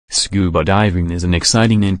Scuba diving is an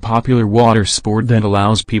exciting and popular water sport that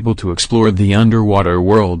allows people to explore the underwater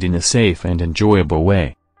world in a safe and enjoyable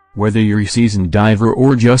way. Whether you're a seasoned diver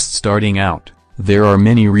or just starting out, there are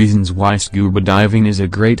many reasons why scuba diving is a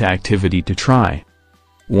great activity to try.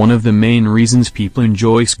 One of the main reasons people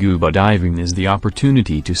enjoy scuba diving is the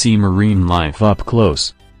opportunity to see marine life up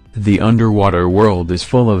close. The underwater world is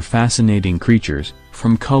full of fascinating creatures,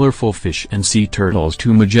 from colorful fish and sea turtles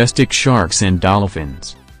to majestic sharks and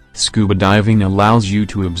dolphins. Scuba diving allows you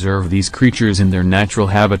to observe these creatures in their natural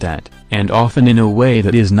habitat, and often in a way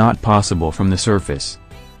that is not possible from the surface.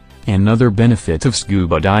 Another benefit of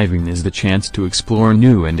scuba diving is the chance to explore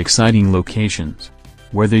new and exciting locations.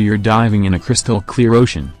 Whether you're diving in a crystal-clear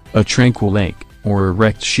ocean, a tranquil lake, or a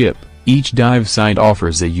wrecked ship, each dive site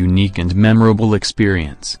offers a unique and memorable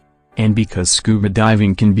experience. And because scuba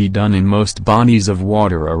diving can be done in most bodies of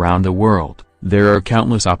water around the world, there are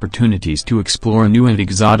countless opportunities to explore new and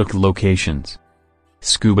exotic locations.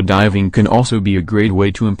 Scuba diving can also be a great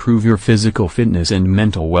way to improve your physical fitness and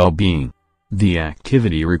mental well-being. The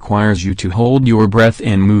activity requires you to hold your breath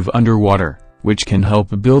and move underwater, which can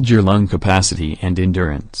help build your lung capacity and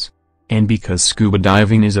endurance. And because scuba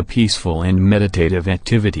diving is a peaceful and meditative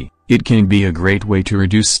activity, it can be a great way to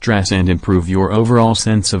reduce stress and improve your overall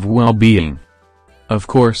sense of well-being. Of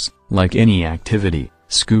course, like any activity,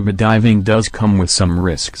 scuba diving does come with some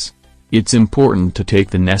risks. It's important to take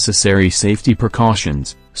the necessary safety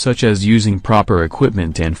precautions, such as using proper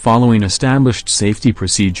equipment and following established safety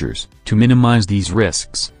procedures, to minimize these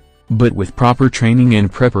risks. But with proper training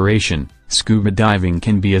and preparation, scuba diving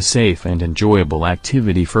can be a safe and enjoyable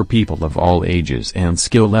activity for people of all ages and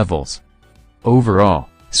skill levels. Overall,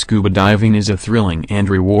 scuba diving is a thrilling and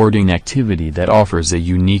rewarding activity that offers a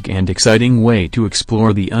unique and exciting way to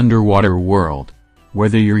explore the underwater world.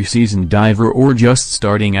 Whether you're a seasoned diver or just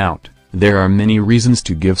starting out, there are many reasons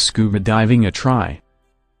to give scuba diving a try.